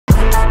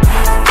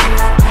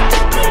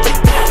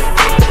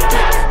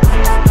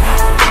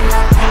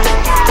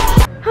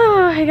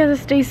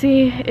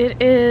Stacy.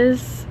 It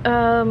is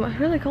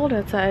really cold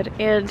outside,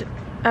 and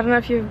I don't know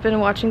if you've been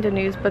watching the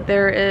news, but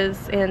there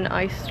is an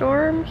ice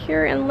storm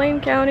here in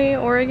Lane County,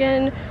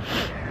 Oregon,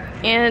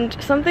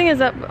 and something is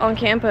up on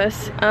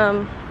campus.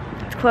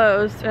 It's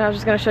closed, and I was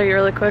just gonna show you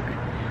really quick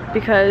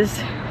because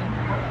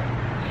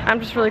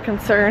I'm just really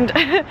concerned.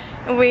 I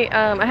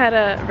had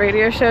a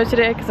radio show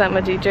today because I'm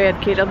a DJ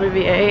at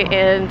KWVA,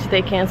 and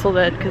they canceled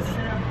it because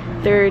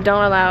they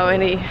don't allow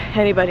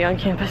anybody on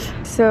campus.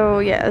 So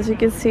yeah, as you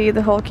can see,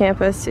 the whole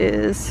campus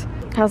has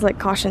like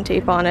caution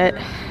tape on it,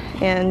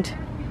 and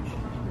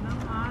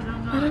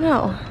I don't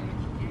know.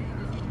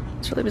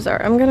 It's really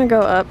bizarre. I'm gonna go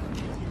up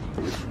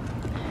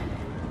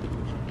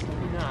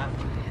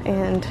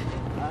and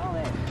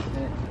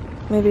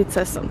maybe it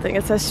says something.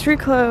 It says street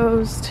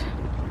closed.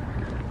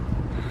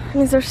 I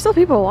mean, there's still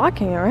people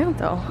walking around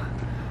though.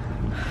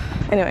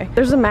 Anyway,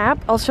 there's a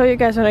map. I'll show you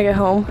guys when I get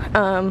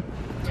home.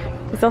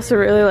 It's also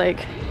really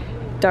like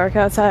dark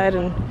outside,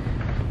 and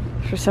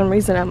for some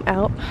reason I'm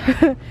out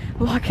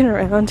walking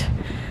around.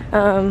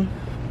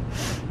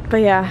 But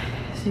yeah,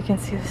 as you can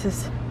see,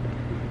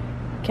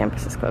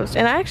 campus is closed.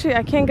 And I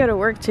can't go to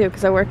work too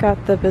because I work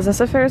at the business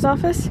affairs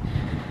office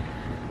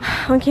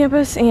on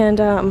campus, and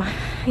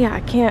yeah, I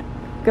can't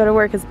go to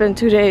work. It's been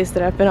 2 days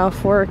that I've been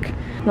off work.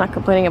 I'm not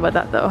complaining about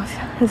that though.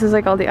 This is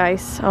like all the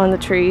ice on the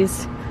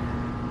trees,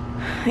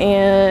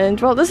 and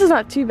well, this is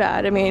not too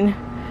bad. I mean,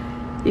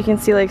 you can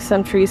see like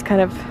some trees kind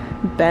of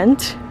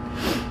bent,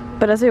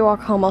 but as we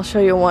walk home I'll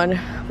show you one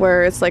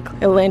where it's like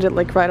it landed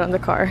like right on the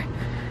car.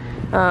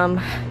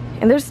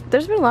 And there's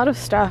been a lot of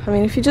stuff. I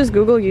mean, if you just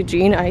Google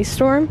Eugene Ice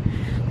Storm,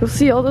 you'll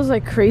see all those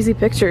like crazy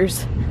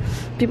pictures.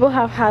 People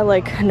have had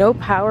like no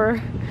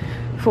power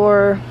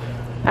for,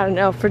 I don't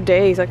know, for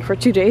days, like for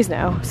 2 days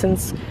now,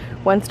 since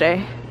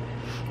Wednesday.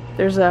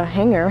 There's a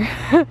hangar.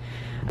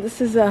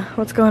 This is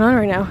what's going on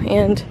right now.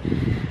 And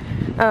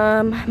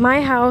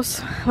my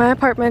house, my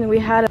apartment, we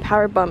had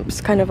power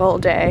bumps kind of all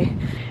day,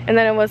 and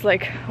then it was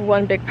like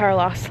one big power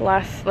loss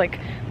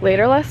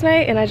later last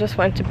night, and I just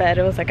went to bed.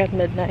 It was like at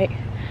midnight,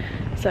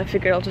 so I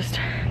figured I'll just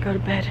go to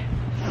bed.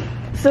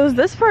 So is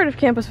this part of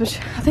campus, which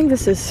I think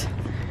this is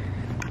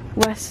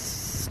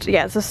west.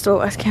 Yeah, this is still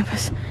West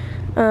Campus.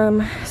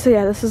 So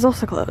yeah, this is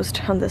also closed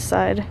on this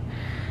side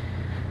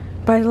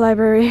by the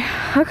library.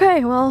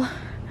 Okay, well,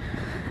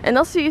 and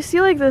also you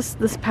see like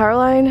this power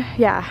line.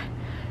 Yeah,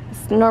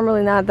 it's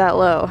normally not that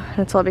low, and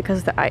it's all because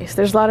of the ice.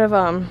 There's a lot of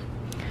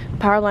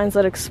power lines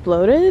that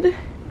exploded.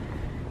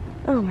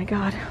 Oh my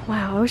god,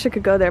 wow, I wish I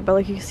could go there, but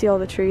like you can see all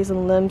the trees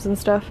and limbs and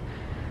stuff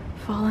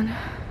fallen.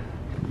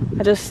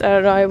 I don't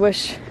know, I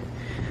wish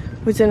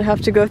we didn't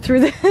have to go through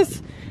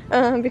this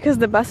because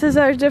the buses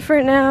are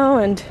different now,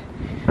 and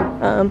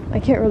I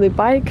can't really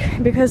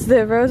bike because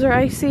the roads are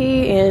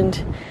icy,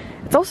 and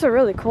it's also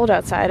really cold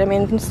outside. I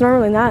mean, it's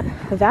normally not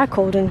that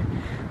cold in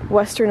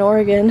Western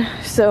Oregon,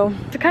 so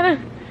it's kind of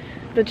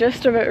the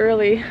gist of it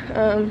really.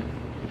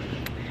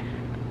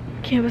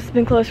 Campus has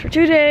been closed for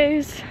 2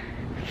 days.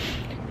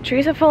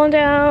 Trees have fallen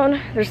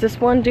down. There's this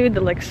one dude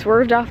that like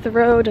swerved off the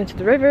road into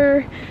the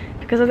river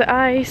because of the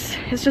ice.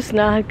 It's just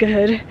not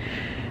good.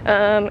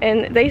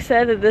 And they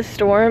said that this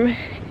storm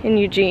in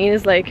Eugene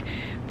is like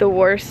the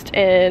worst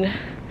in,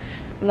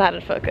 I'm not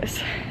in focus,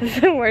 it's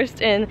the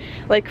worst in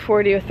like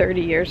 40 or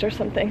 30 years or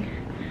something.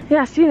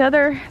 Yeah, see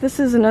this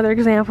is another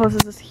example. This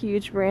is this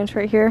huge branch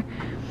right here.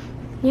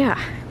 Yeah,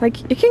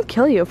 like it can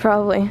kill you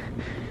probably,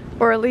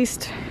 or at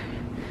least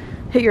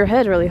hit your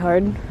head really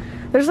hard.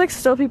 There's like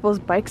still people's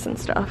bikes and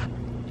stuff.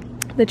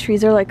 The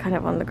trees are like kind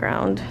of on the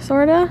ground,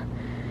 sorta.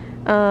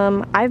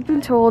 I've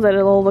been told that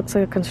it all looks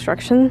like a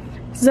construction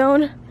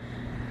zone.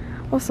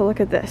 Also,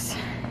 look at this.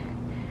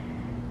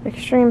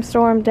 Extreme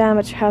storm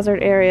damage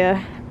hazard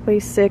area.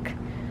 Please sick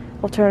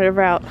alternative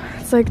route.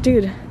 It's like,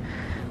 dude,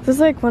 this is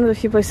like one of the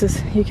few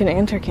places you can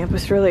enter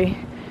campus, really.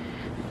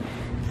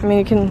 I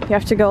mean, you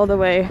have to go all the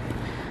way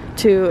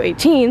to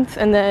 18th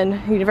and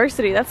then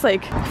University. That's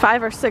like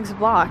 5 or 6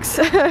 blocks.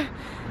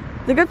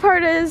 The good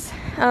part is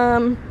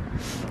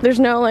there's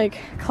no like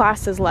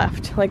classes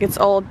left. Like it's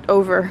all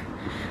over.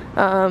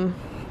 I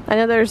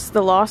know there's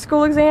the law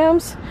school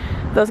exams.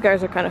 Those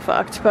guys are kind of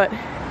fucked, but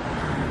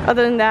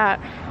other than that,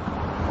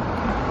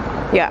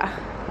 yeah.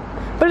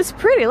 But it's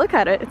pretty, look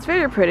at it, it's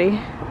very pretty.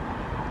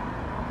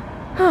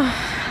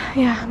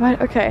 Yeah,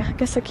 but okay, I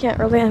guess I can't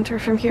really enter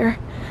from here.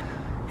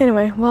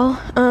 Anyway,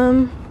 well,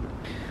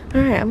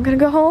 alright, I'm gonna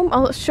go home.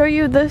 I'll show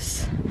you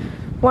this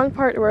one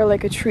part where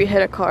like a tree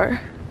hit a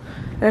car.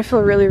 And I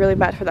feel really, really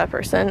bad for that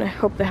person. I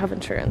hope they have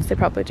insurance. They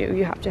probably do.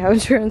 You have to have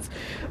insurance.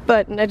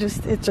 But it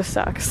just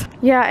sucks.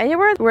 Yeah,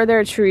 anywhere where there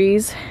are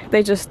trees,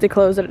 they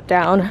close it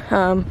down.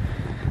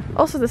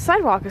 Also, the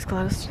sidewalk is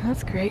closed.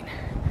 That's great.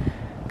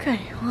 Okay,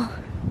 well,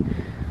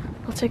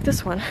 I'll take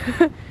this one.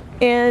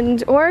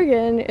 And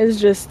Oregon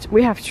is just,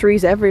 we have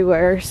trees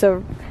everywhere,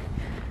 so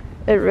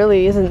it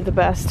really isn't the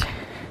best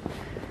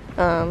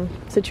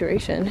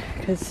situation,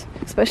 because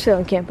especially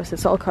on campus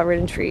it's all covered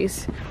in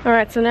trees.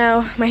 Alright, so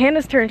now my hand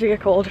is starting to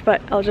get cold,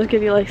 but I'll just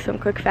give you like some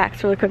quick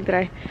facts really quick that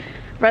I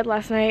read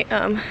last night.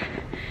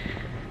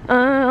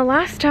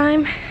 Last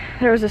time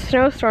there was a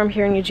snowstorm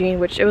here in Eugene,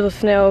 which it was a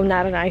snow,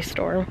 not an ice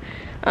storm.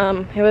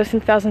 It was in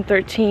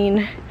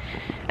 2013,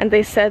 and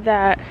they said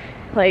that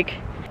like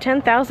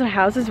 10,000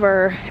 houses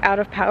were out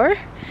of power.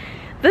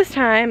 This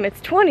time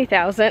it's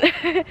 20,000.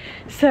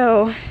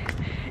 So,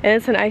 and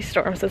it's an ice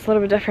storm, so it's a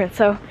little bit different.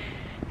 So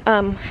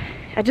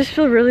I just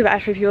feel really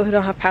bad for people who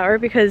don't have power,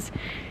 because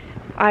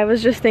I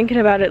was just thinking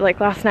about it like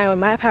last night when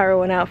my power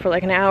went out for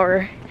like an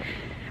hour.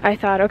 I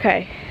thought,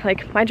 okay,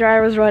 like my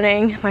dryer was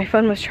running, my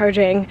phone was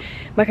charging,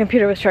 my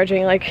computer was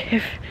charging. Like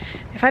if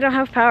I don't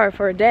have power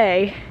for a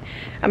day,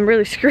 I'm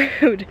really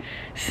screwed.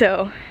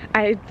 So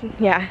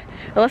yeah,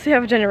 unless you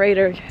have a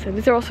generator. So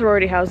these are all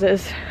sorority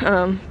houses.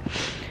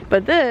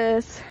 But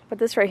this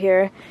right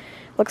here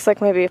looks like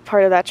maybe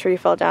part of that tree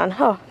fell down.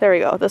 Oh, there we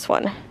go, this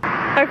one.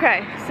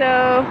 Okay,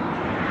 so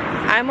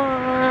I'm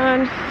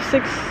on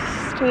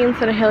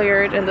 16th and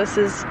Hilliard, and this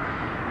is,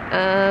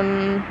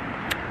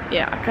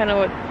 yeah, kind of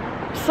what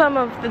some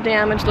of the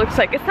damage looks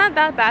like. It's not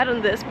that bad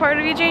in this part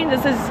of Eugene.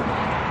 This is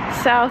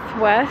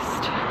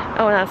southwest,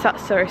 oh not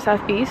south, sorry,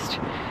 southeast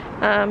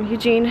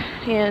Eugene,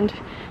 and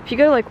if you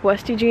go to like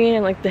West Eugene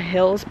and like the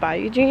hills by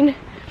Eugene,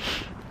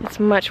 it's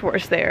much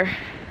worse there.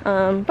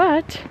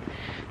 But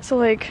so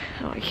like,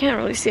 oh, you can't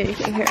really see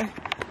anything here.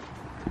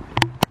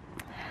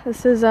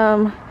 This is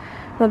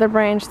another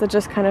branch that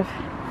just kind of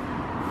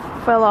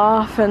fell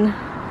off, and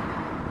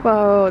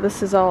whoa,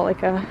 this is all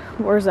like a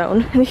war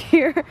zone in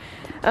here.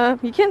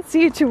 You can't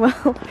see it too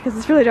well because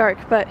it's really dark,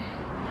 but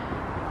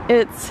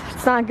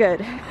it's not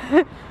good.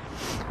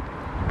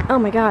 Oh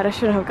my god, I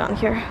shouldn't have gone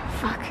here.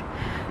 Fuck.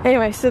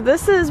 Anyway, so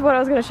this is what I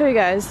was gonna show you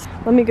guys.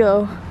 Let me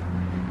go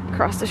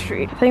across the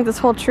street. I think this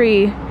whole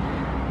tree,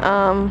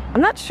 I'm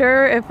not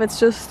sure if it's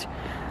just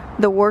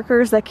the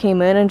workers that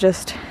came in and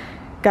just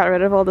got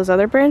rid of all those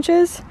other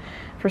branches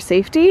for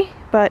safety,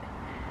 but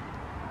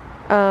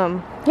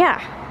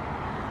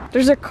yeah,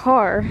 there's a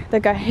car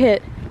that got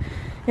hit,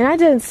 and I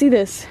didn't see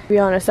this, to be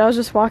honest. I was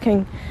just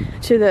walking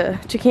to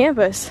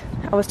campus.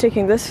 I was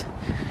taking this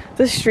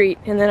street,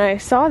 and then I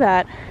saw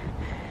that,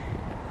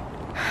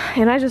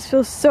 and I just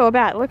feel so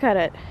bad. Look at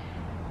it.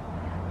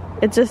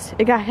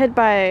 It got hit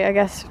by, I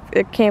guess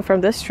it came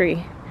from this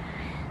tree.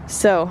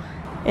 So,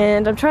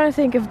 and I'm trying to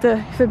think if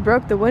it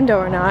broke the window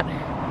or not,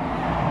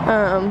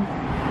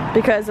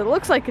 because it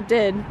looks like it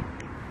did.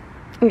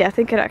 Yeah, I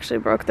think it actually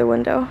broke the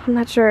window. I'm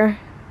not sure.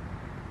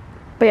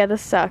 But yeah,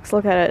 this sucks.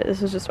 Look at it.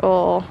 This is just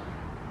all...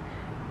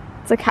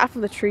 It's like half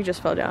of the tree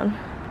just fell down.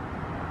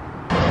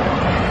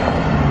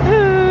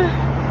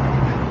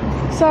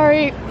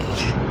 Sorry.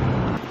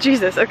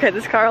 Jesus, okay,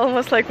 this car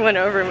almost like went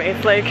over me.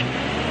 It's like...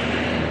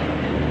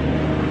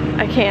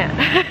 I can't.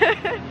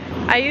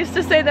 I used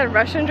to say that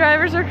Russian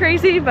drivers are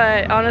crazy,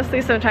 but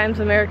honestly sometimes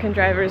American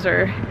drivers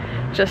are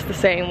just the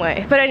same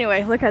way. But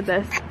anyway, look at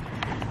this.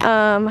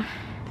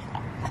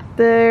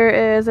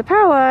 There is a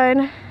power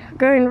line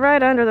going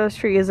right under those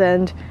trees,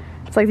 and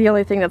it's like the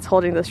only thing that's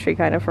holding this tree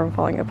kind of from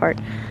falling apart.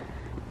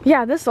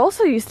 Yeah, this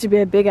also used to be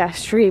a big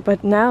ass tree,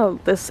 but now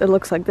it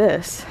looks like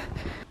this.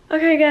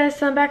 Okay guys,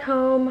 so I'm back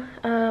home,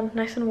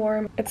 nice and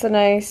warm. It's a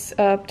nice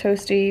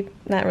toasty,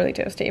 not really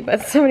toasty,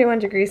 but 71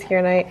 degrees here,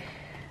 and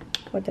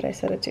what did I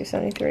set it to,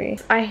 73.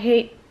 I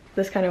hate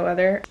this kind of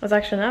weather. I was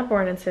actually not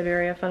born in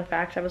Siberia, fun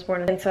fact. I was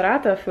born in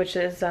Saratov, which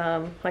is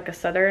like a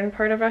southern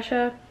part of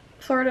Russia,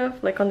 sort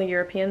of, like on the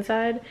European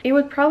side. It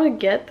would probably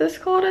get this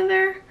cold in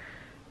there,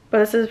 but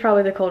this is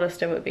probably the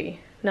coldest it would be,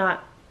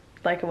 not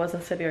like it was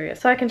in Siberia.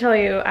 So I can tell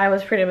you, I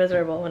was pretty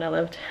miserable when I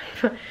lived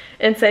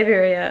in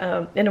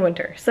Siberia in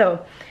winter.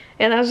 So,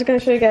 and I was just gonna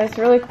show you guys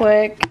really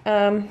quick.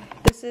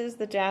 This is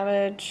the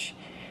damage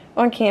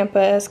on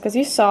campus, because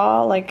you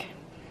saw like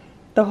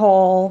the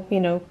whole,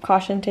 you know,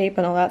 caution tape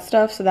and all that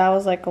stuff. So that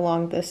was like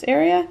along this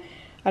area.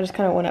 I just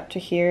kind of went up to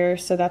here,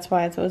 so that's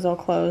why it was all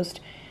closed.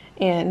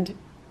 And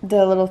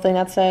the little thing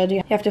that said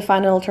you have to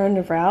find an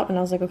alternative route, and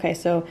I was like, okay,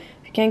 so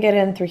if you can't get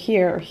in through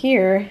here or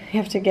here, you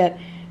have to get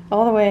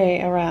all the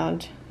way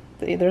around.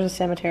 There's a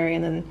cemetery,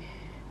 and then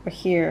we're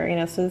here, you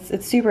know, so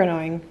it's super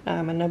annoying,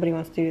 and nobody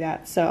wants to do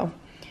that. So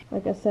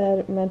like I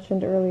said,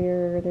 mentioned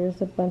earlier,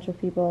 there's a bunch of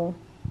people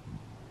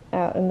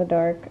out in the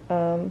dark,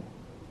 and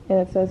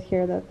it says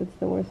here that it's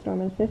the worst storm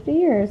in 50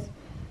 years.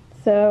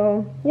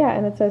 So yeah,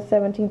 and it says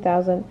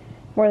 17,000,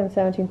 more than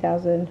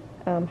 17,000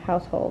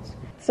 households.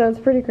 So it's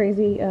pretty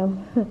crazy,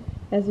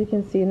 as you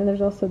can see. And then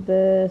there's also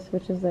this,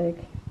 which is like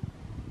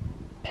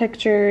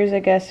pictures, I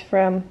guess,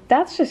 from...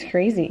 That's just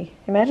crazy.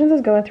 Imagine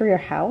this going through your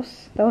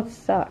house. That would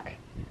suck.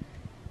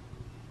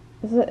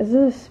 Is it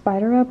a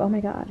spider web? Oh my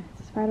god.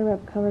 It's a spider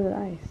web covered with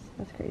ice.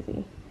 That's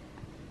crazy.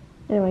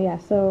 Anyway, yeah,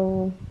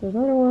 so there's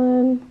another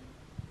one.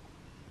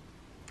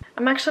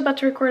 I'm actually about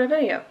to record a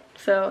video,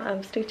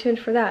 so stay tuned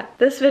for that.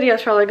 This video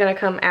is probably going to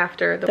come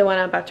after the one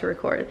I'm about to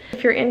record.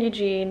 If you're in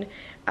Eugene,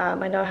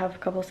 I know I have a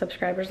couple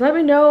subscribers. Let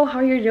me know how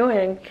you're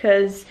doing,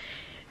 because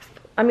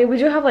I mean, we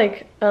do have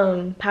like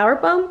power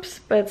bumps,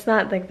 but it's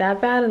not like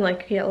that bad. And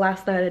like, yeah,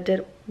 last night it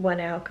did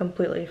went out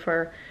completely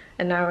for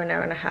an hour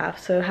and a half,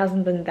 so it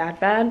hasn't been that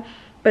bad.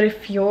 But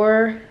if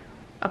you're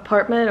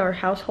apartment or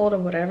household or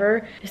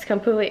whatever is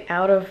completely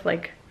out of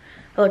like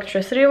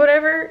electricity or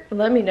whatever,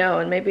 let me know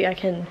and maybe I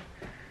can,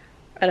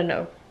 I don't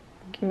know,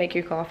 make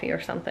you coffee or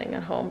something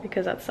at home,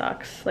 because that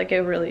sucks. Like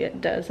it really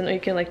does. And you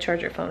can like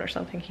charge your phone or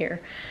something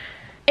here.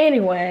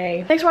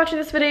 Anyway, thanks for watching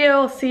this video.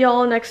 I'll see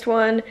y'all next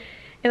one.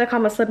 In the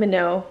comments, let me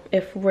know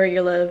if where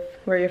you live,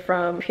 where you're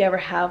from, if you ever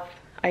have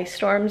ice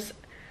storms.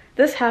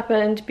 This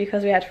happened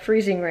because we had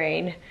freezing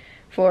rain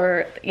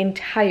for the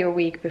entire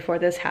week before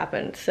this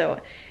happened. So,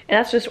 and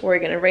that's just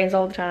Oregon. It rains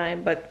all the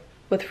time, but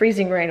with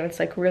freezing rain, it's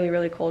like really,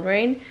 really cold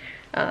rain.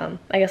 I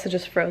guess it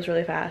just froze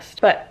really fast,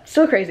 but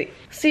still crazy.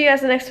 See you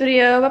guys in the next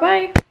video.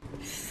 Bye-bye.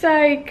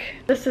 Psych.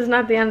 This is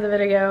not the end of the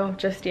video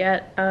just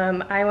yet.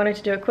 I wanted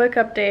to do a quick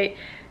update.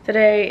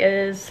 Today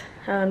is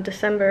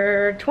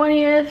December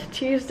 20th,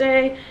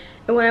 Tuesday,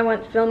 and when I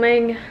went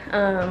filming,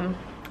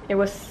 it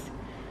was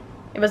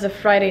a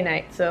Friday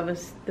night, so it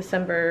was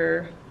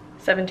December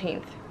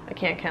 17th. I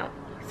can't count.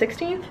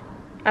 16th?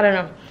 I don't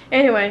know.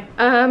 Anyway,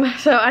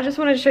 so I just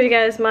wanted to show you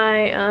guys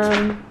my,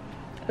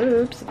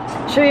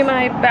 show you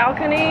my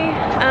balcony.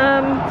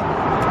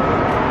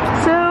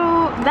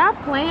 So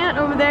that plant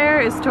over there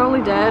is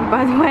totally dead,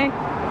 by the way.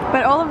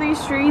 But all of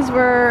these trees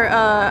were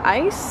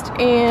iced,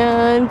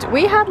 and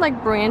we had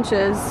like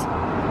branches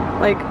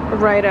like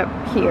right up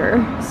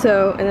here.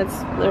 So, and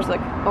there's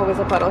like always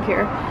a puddle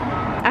here.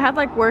 I had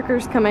like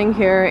workers coming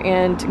here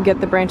and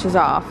get the branches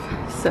off.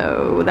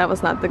 So that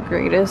was not the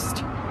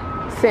greatest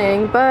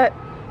thing, but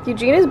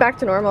Eugene is back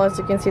to normal. As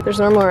you can see, there's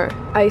no more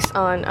ice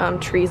on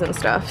trees and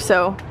stuff.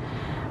 So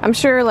I'm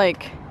sure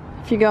like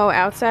if you go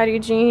outside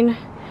Eugene,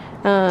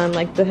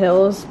 like the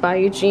hills by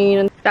Eugene,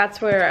 and that's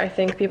where I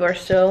think people are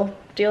still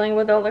dealing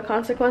with all the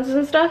consequences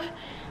and stuff,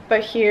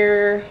 but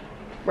here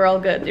we're all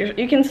good.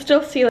 You can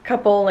still see a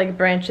couple like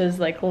branches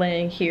like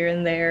laying here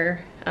and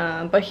there,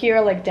 but here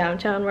like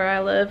downtown where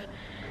I live,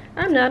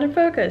 I'm not in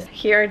focus.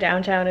 Here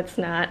downtown it's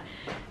not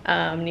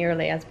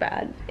nearly as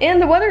bad, and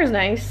the weather is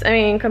nice. I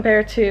mean,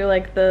 compared to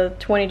like the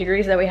 20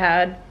 degrees that we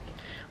had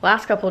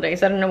last couple of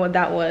days. I don't know what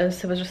that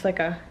was. It was just like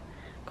a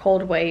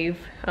cold wave.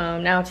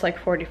 Now it's like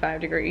 45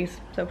 degrees,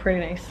 so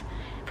pretty nice.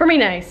 For me,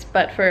 nice,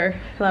 but for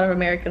a lot of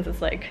Americans,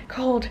 it's like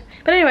cold.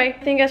 But anyway,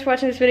 thank you guys for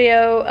watching this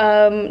video.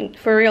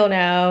 For real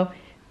now,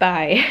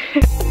 bye.